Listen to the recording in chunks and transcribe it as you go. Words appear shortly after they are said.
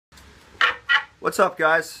What's up,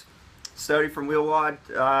 guys? Stouty from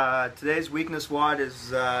WheelWOD. Today's weakness WOD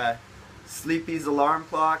is Sleepy's alarm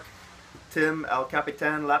clock, Tim El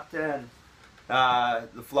Capitan Laptan,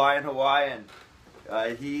 the flying Hawaiian.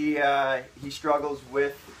 He struggles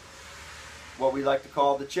with what we like to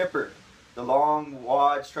call the chipper, the long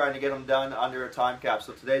WODs, trying to get them done under a time cap.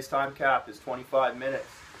 So today's time cap is 25 minutes.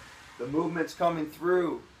 The movements coming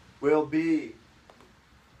through will be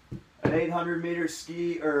an 800-meter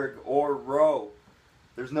ski erg or row.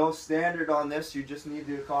 There's no standard on this. You just need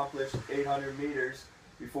to accomplish 800 meters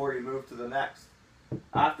before you move to the next.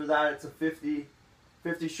 After that, it's a 50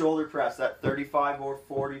 shoulder press at 35 or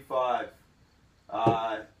 45.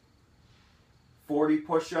 40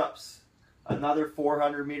 push-ups, another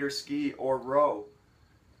 400-meter ski or row,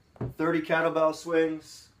 30 kettlebell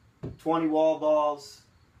swings, 20 wall balls,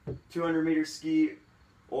 200-meter ski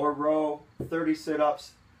or row, 30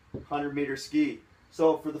 sit-ups, 100-meter ski.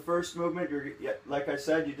 So for the first movement, like I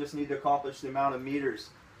said, you just need to accomplish the amount of meters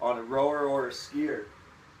on a rower or a skier.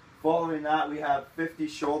 Following that, we have 50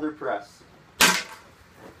 shoulder press.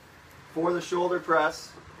 For the shoulder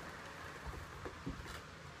press,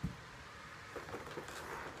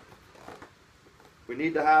 we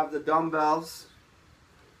need to have the dumbbells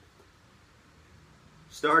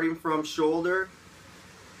starting from shoulder,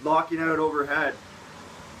 locking out overhead.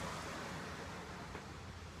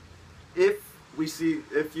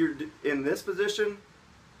 If you're in this position,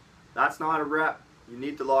 that's not a rep. You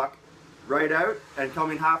need to lock right out, and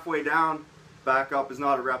coming halfway down, back up is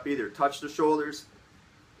not a rep either. Touch the shoulders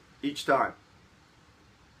each time.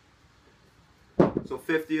 So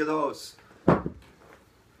 50 of those.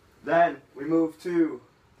 Then we move to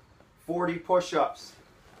 40 push-ups.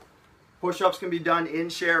 Push-ups can be done in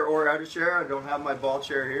chair or out of chair. I don't have my ball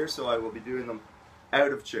chair here, so I will be doing them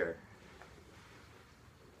out of chair.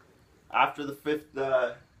 After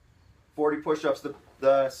the 40 push-ups,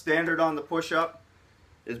 the standard on the push-up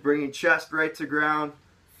is bringing chest right to ground,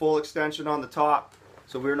 full extension on the top.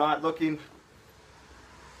 So we're not looking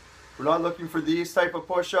for these type of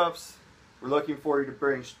push-ups. We're looking for you to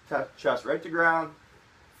bring chest right to ground,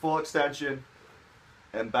 full extension,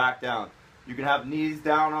 and back down. You can have knees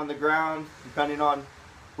down on the ground, depending on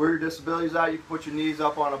where your disability is at. You can put your knees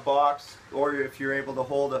up on a box, or if you're able to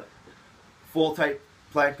hold a full tight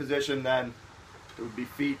plank position, then it would be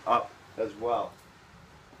feet up as well.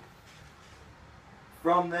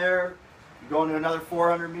 From there, you go into another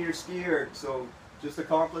 400-meter ski erg, so just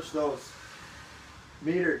accomplish those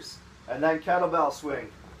meters. And then kettlebell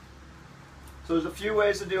swing. So there's a few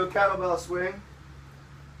ways to do a kettlebell swing.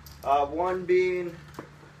 One being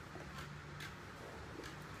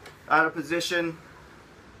at a position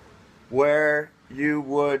where you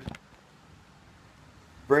would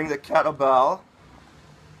bring the kettlebell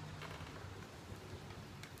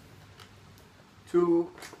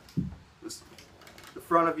to the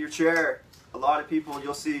front of your chair. A lot of people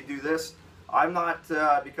you'll see do this. I'm not,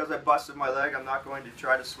 because I busted my leg, I'm not going to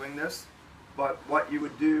try to swing this. But what you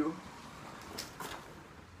would do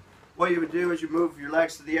is you move your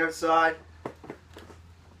legs to the outside,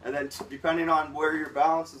 and then depending on where your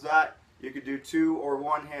balance is at, you could do 2 or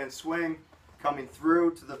 1 hand swing, coming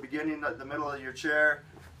through to the beginning of the middle of your chair,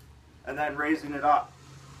 and then raising it up.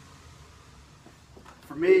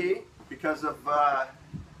 For me, because of that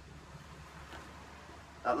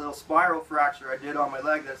little spiral fracture I did on my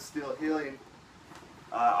leg that's still healing,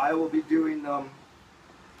 I will be doing them,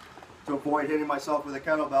 to avoid hitting myself with a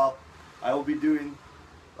kettlebell, I will be doing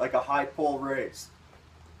like a high pull raise.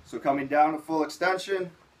 So coming down to full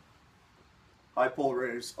extension, high pull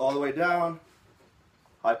raise, all the way down,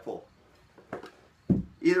 high pull.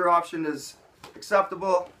 Either option is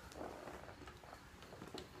acceptable.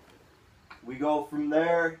 We go from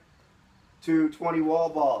there to 20 wall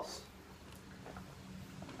balls.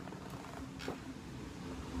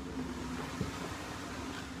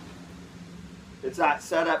 It's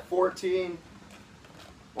set at 14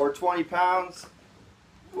 or 20 pounds.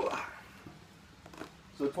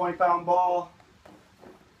 So 20-pound ball.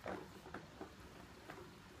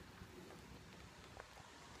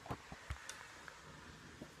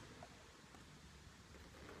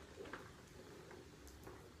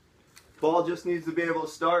 Ball just needs to be able to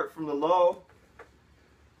start from the low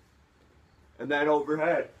and then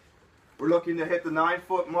overhead. We're looking to hit the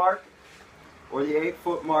 9-foot mark or the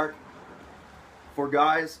 8-foot mark. For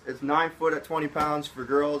guys, it's 9 foot at 20 pounds. For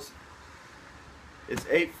girls, it's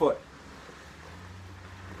 8 foot.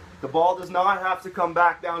 The ball does not have to come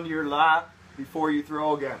back down to your lap before you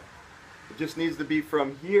throw again. It just needs to be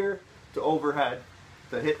from here to overhead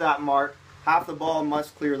to hit that mark. Half the ball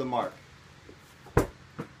must clear the mark.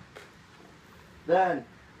 Then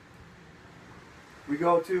we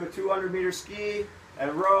go to a 200-meter ski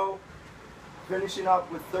and row, finishing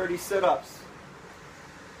up with 30 sit-ups.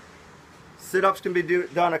 Sit-ups can be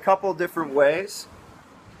done a couple different ways.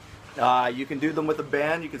 You can do them with a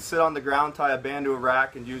band. You can sit on the ground, tie a band to a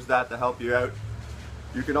rack, and use that to help you out.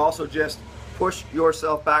 You can also just push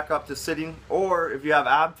yourself back up to sitting, or if you have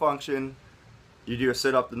ab function, you do a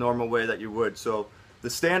sit-up the normal way that you would. So the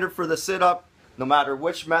standard for the sit-up, no matter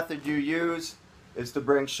which method you use, is to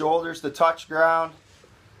bring shoulders to touch ground,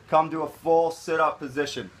 come to a full sit-up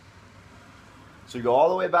position. So you go all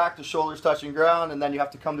the way back to shoulders touching ground, and then you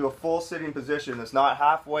have to come to a full sitting position. It's not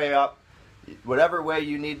halfway up. Whatever way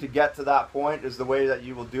you need to get to that point is the way that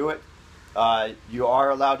you will do it. You are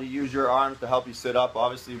allowed to use your arms to help you sit up.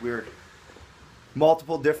 Obviously, we're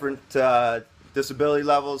multiple different disability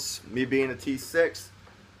levels. Me being a T6,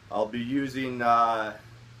 I'll be using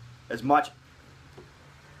as much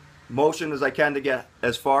motion as I can to get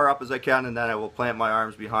as far up as I can, and then I will plant my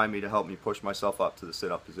arms behind me to help me push myself up to the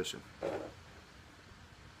sit-up position.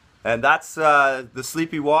 And that's the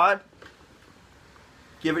Sleepy WOD.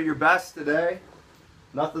 Give it your best today.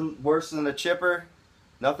 Nothing worse than a chipper,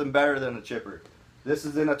 nothing better than a chipper. This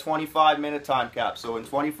is in a 25-minute time cap, so in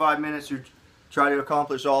 25 minutes you try to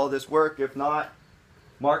accomplish all of this work. If not,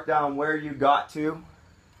 mark down where you got to,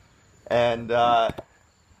 and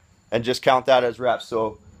just count that as reps.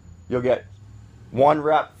 So you'll get 1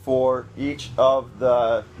 rep for each of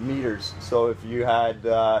the meters. So if you had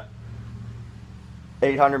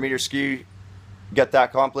 800-meter ski, get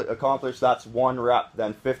that accomplished, that's 1 rep,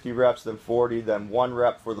 then 50 reps, then 40, then 1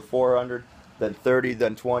 rep for the 400, then 30,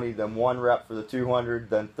 then 20, then 1 rep for the 200,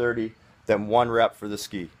 then 30, then 1 rep for the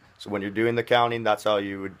ski. So when you're doing the counting, that's how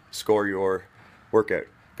you would score your workout.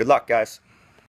 Good luck, guys.